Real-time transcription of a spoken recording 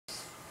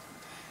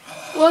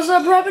What's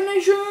up, Rapid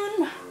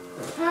Nation?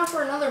 Time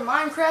for another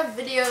Minecraft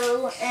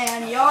video,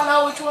 and y'all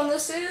know which one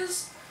this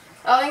is.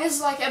 I think this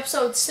is like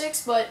episode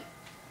 6, but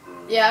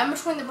yeah, in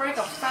between the break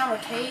I found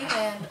a cave,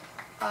 and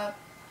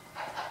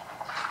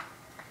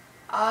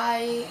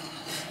I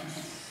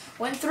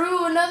went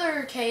through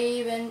another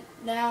cave, and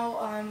now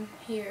I'm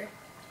here.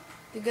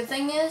 The good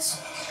thing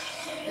is,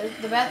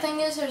 the bad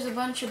thing is there's a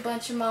bunch of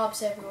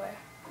mobs everywhere.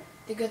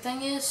 The good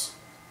thing is,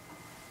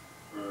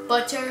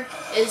 Butter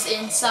is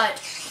inside.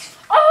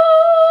 Oh!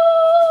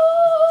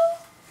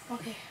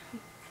 Okay.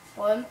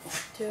 1,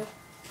 2.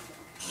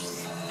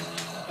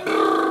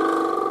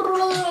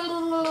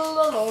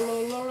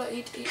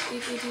 Eat.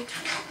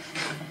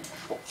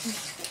 Oh.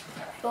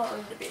 Don't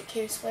need to be a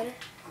cave spider.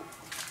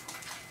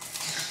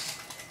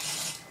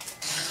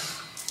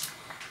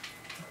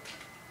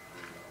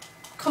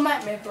 Come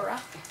at me, bruh.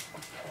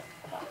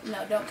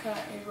 No, don't come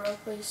at me, bro,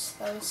 please.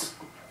 What's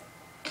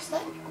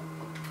that?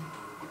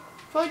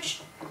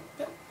 Fudge.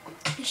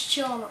 He's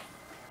chilling.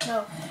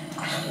 No.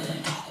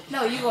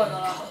 No, you go in the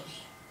lava.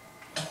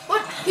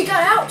 What? He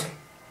got out!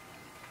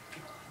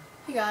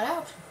 He got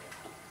out.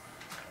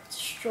 It's a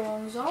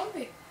strong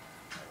zombie.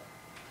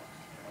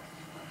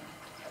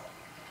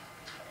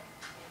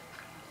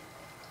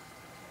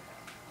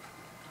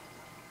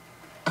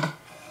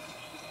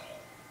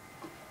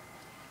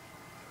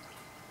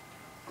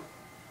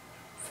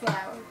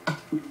 Flower.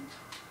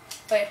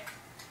 Wait. I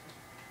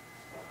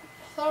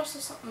thought it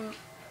was something.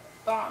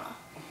 Banana.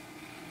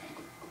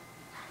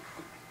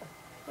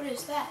 What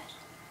is that?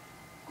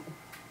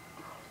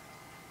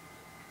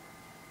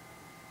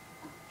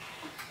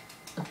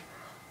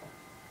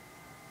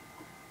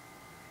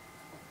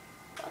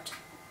 What?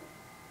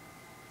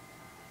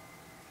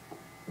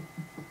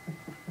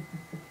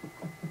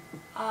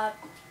 I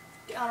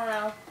don't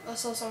know. I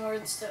saw some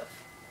weird stuff.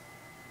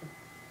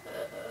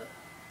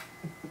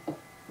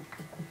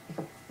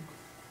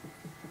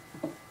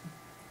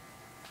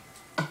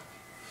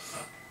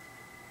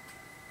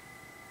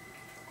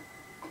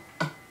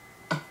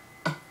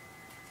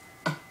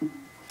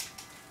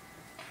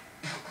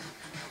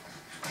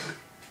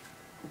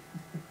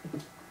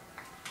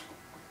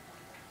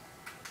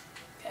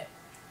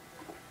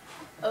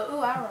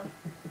 Oh, iron.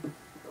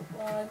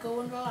 Wanna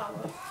go in the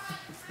lava?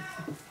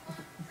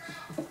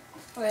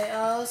 Okay,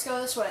 let's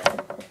go this way,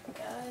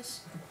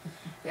 guys.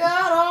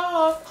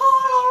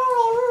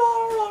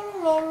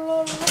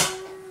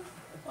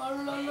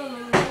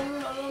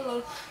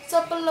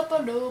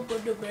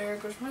 There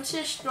goes my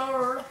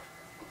sister.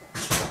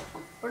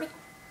 Where's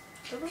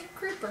a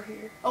creeper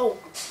here? Oh,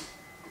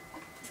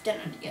 done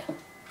it again.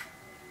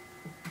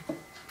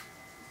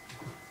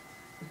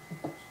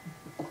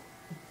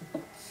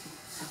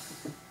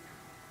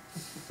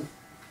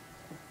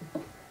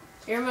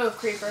 Your move,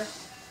 creeper.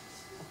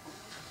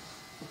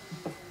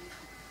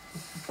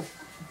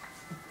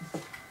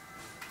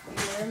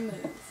 Your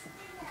move.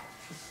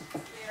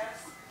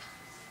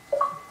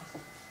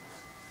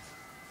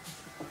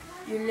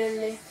 You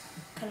literally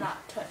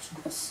cannot touch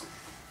this.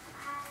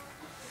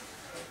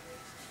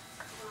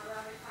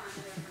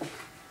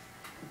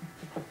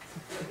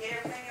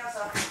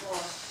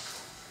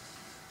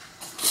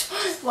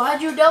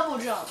 Why'd you double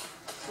jump?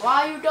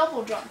 Why you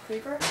double jump,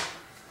 creeper?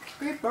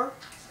 Creeper.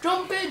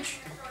 Jumpage!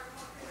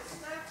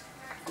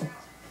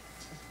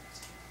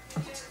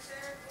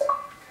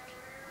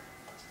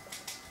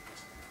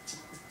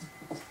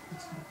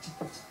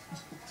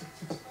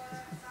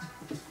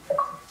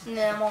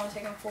 Nah, I'm only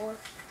taking 4.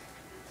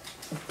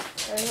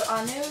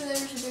 I knew there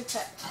was a big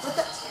pet. What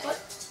the? What?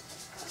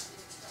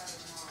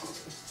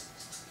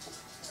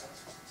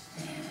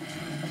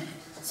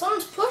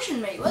 Someone's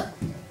pushing me. What?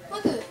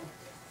 Look at it.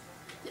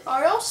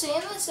 Are y'all seeing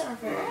this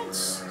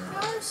interference,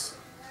 guys?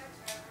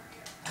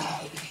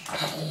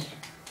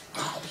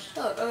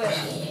 Look,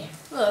 okay.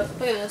 Look at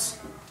this.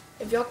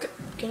 If y'all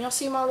can y'all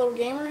see my little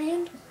gamer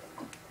hand?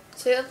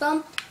 See that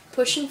thumb?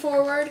 Pushing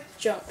forward,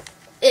 jump.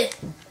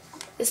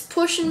 It's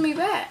pushing me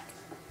back.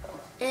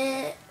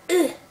 I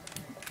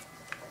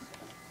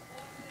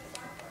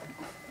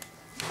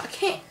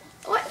can't.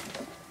 What?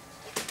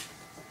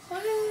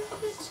 What?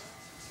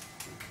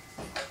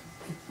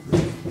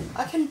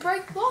 I can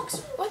break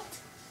blocks. What?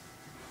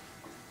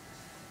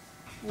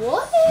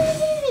 What?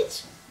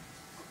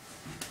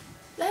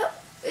 That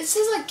it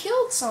says I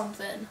killed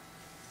something.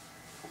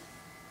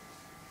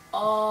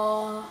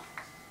 I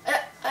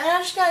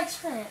just got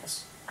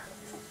experience.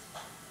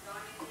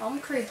 I'm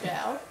creeped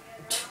out.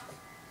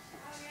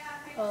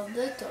 A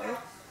little.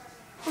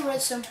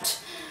 Redstone.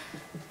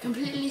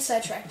 Completely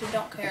sidetracked.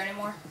 Don't care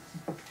anymore.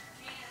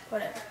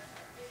 Whatever.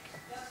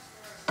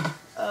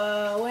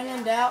 When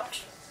in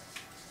doubt.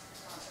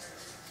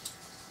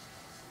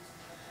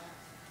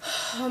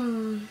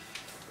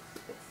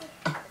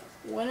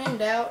 When in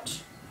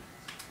doubt.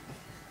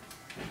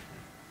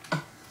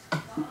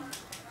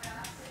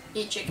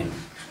 Eat chicken.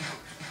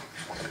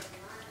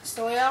 It's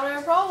the way out of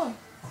your problem.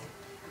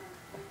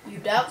 You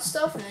doubt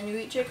stuff and then you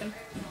eat chicken.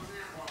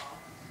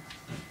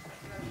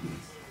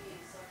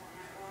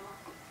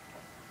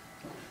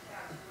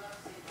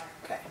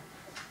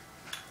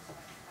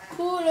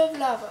 full of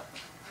lava.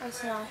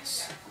 That's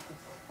nice.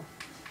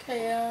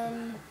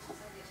 Okay,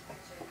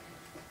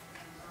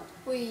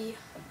 we.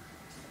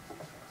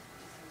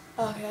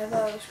 Okay, I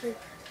thought it was creepy.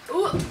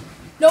 Ooh,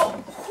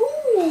 no.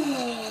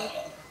 Ooh.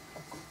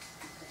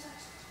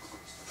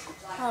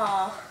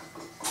 Huh.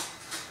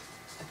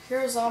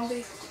 You're a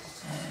zombie.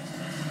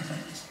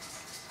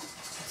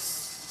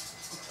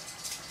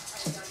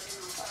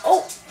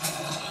 Oh,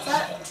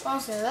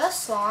 that's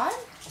slime.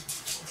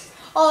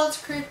 Oh,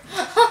 that's creepy.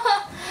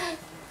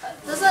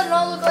 Does that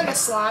not look like a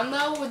slime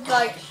though? With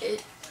like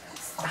it.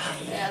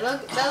 Yeah,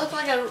 that looked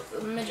like a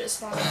midget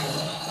slime.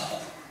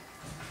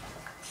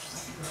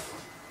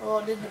 Well,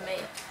 it did to me.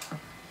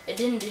 It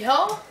didn't to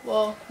y'all?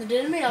 Well, it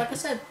did to me, like I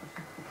said.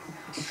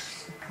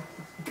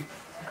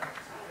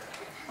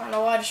 I don't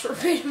know why I just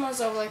repeated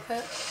myself like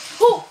that.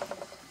 Oh!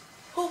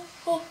 Oh,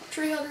 oh,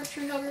 tree hugger,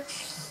 tree hugger.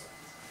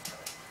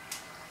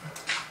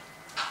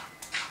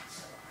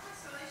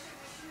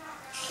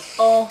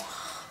 Oh,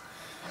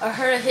 I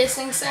heard a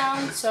hissing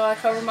sound, so I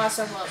covered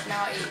myself up.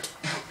 Now I eat.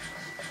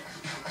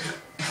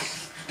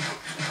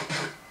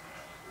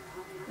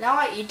 Now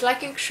I eat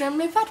like an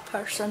extremely fat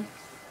person.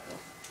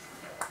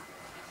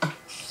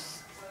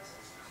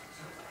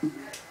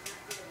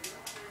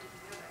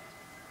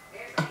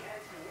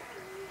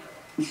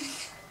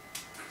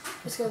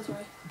 Let's go this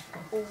way.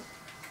 Oh,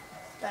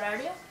 bad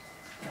idea?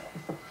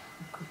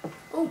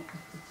 Oh.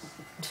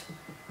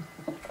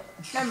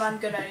 Never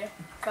mind, good idea.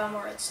 Found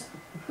more redstone.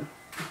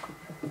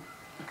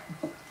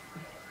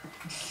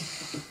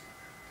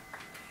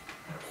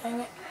 Dang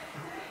it.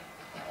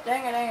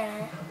 Dang it, dang it,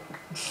 dang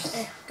it.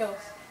 Eh, go.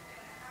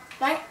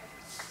 Dang it.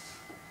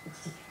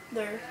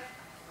 There.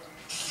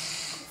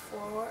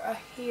 Forward. I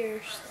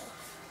hear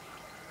stuff.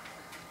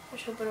 I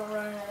just hope I don't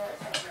run into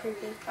that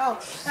creepy. Oh,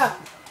 yeah.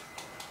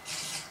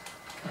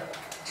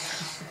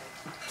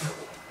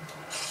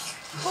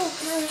 Oh,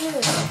 there it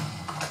is.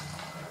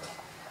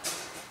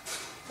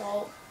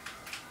 Well,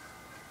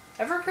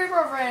 every creeper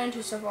I've ran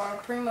into so far,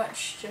 pretty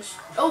much just.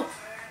 Oh!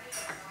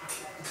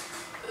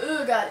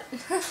 Ooh, got it.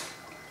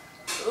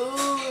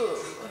 Ooh.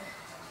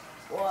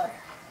 Water.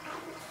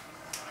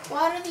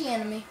 Water the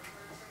enemy.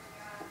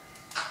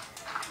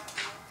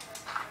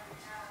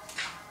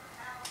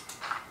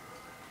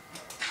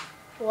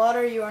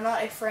 Water, you are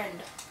not a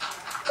friend.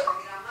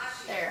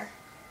 There.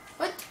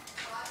 What?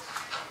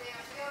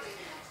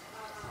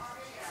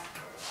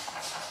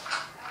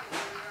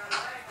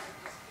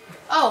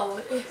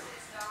 Oh,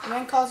 the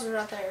main cause is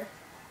right there.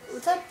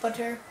 What's up,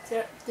 butter?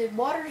 Did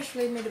water just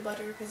lead me to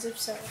butter? Because if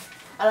so,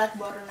 I like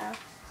butter now.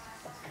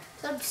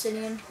 What's up,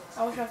 obsidian?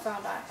 I wish I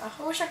found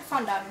I wish I could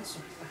find diamonds.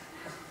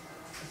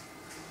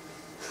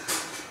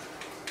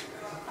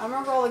 I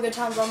remember all the good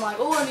times I'm like,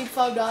 oh, I need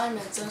 5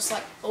 diamonds. And it's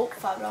like, oh,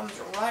 5 diamonds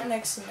are right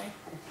next to me.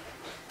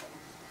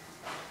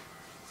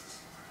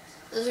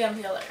 This is going to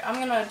be hilarious. I'm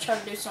going to try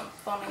to do something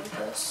funny with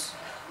this.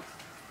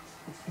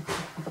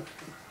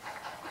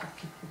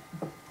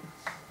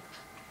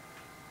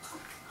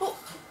 Oh,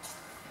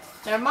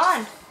 never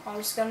mind. I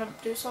was going to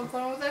do something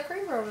fun with that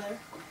creeper over there.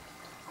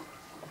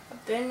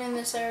 I've been in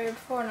this area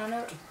before and I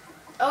know it.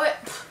 Oh, yeah.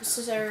 It's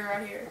this area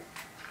right here.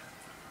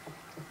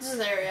 This is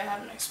the area I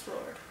haven't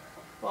explored.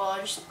 Well,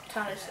 I just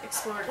kind of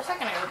explored a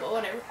second ago, but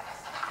whatever.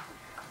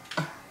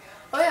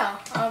 Oh yeah,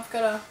 I've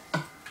got a...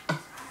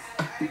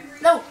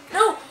 No!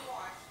 No!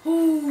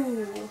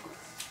 Ooh!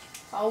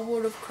 I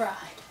would have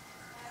cried.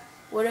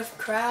 Would have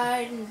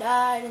cried and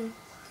died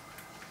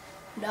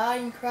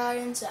and cried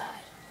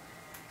inside.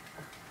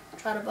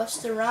 Try to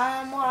bust a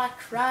rhyme while I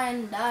cry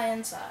and die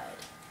inside.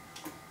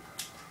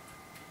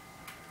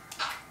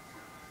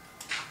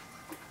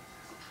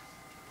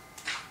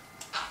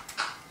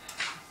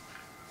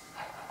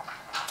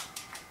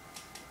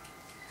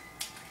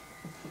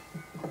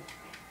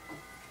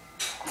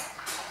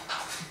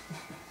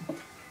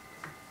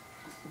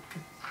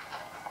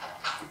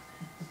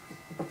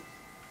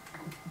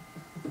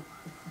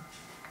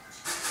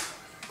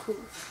 Cool.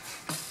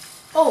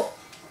 Oh!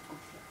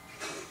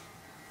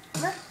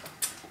 Come here.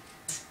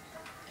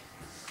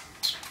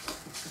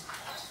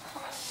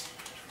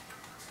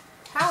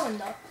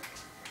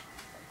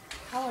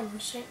 How in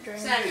St. Drain?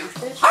 Samuel.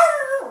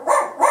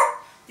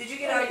 Did you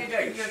get all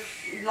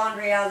your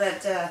laundry out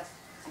of that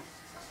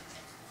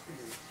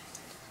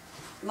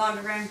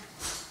laundry room?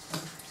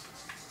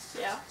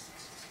 Yeah.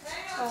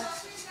 Oh.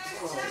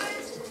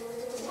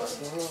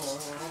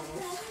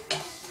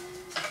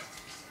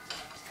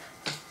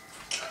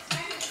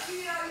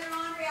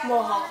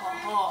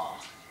 Mwahaha.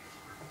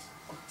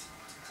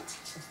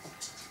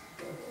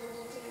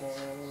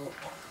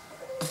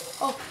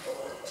 Oh.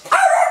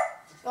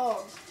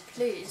 Dog,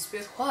 please be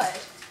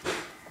quiet.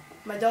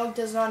 My dog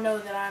does not know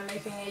that I'm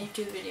making a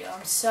YouTube video.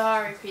 I'm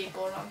sorry,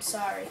 people. I'm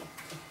sorry.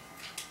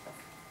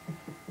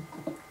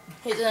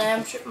 He's an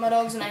amateur. My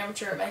dog's an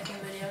amateur at making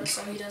videos,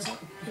 so he doesn't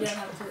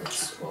have a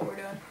clue what we're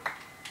doing.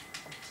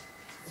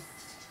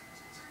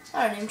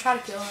 I didn't even try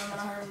to kill him when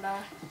I heard him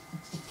die.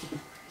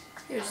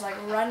 He was like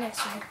right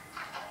next to me.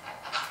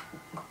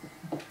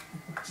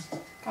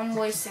 I'm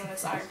wasting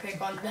this iron pick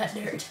on that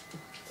dirt.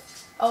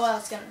 Oh, well,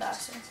 it's gonna die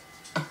soon.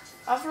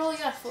 I've really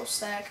got a full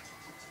stack.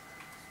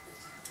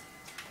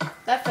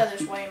 That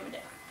feather's weighing me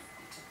down.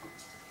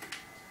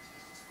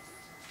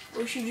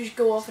 We should just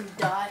go off and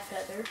die,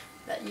 feather.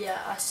 That, yeah,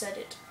 I said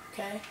it,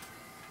 okay?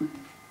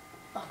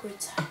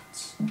 Awkward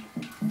silence.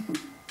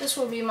 This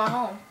will be my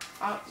home.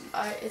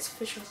 It's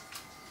official.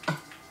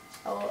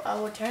 I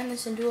will turn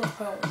this into a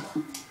home.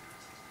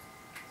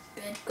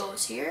 Bed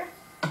goes here.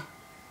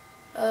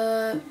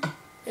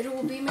 It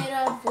will be made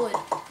out of wood,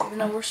 even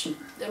though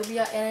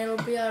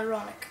it'll be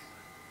ironic.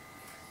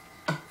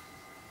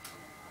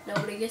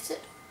 Nobody gets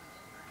it?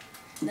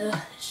 No,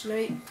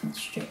 straight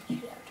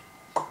it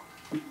out.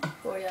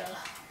 Or yeah.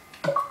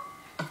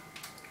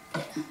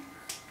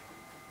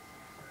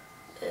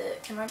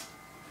 Can I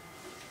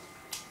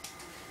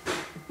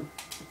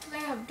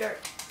think I have dirt.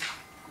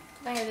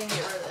 I think I didn't get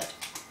rid of that.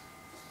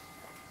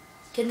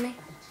 Kidding me?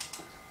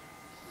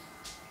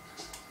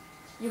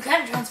 You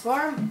can't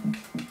transform.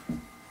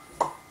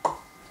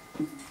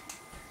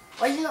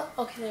 Why you not?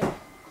 Okay, there.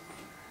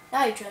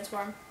 Now you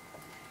transform.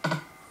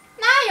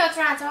 Now you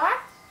transform.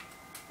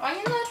 Why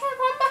you not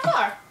transform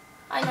before?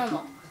 I don't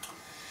know.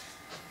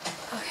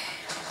 Okay.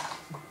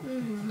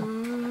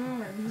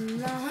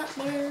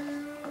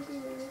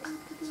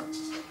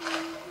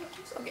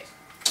 Okay.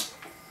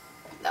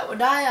 That would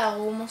die. I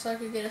will most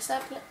likely get a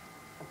sapling.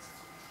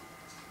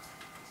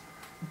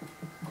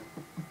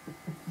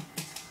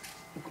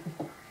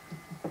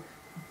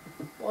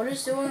 What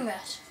is doing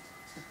that?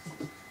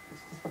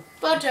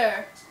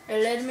 Butter!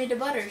 It led me to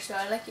butter, so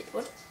I like it.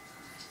 What?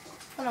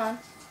 Come on.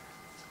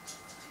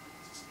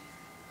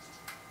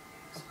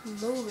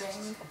 It's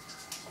moving.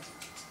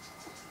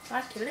 Can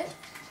I kill it?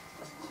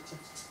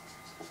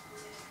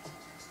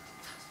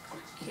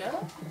 Kill it?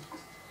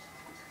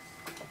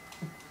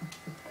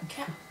 I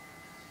can't.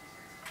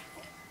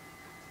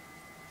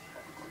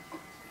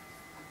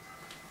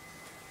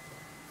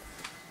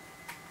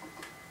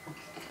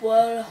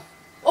 Well.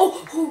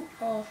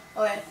 Oh,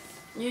 okay.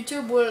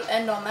 YouTube will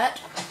end on that.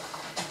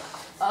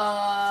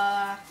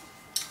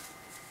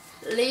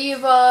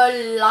 Leave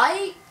a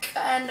like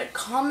and a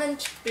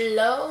comment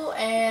below,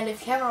 and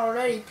if you haven't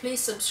already,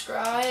 please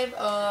subscribe.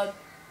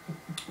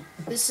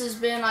 This has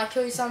been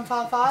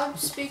IKillYou755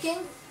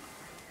 speaking.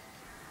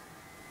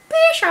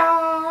 Peace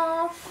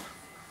off.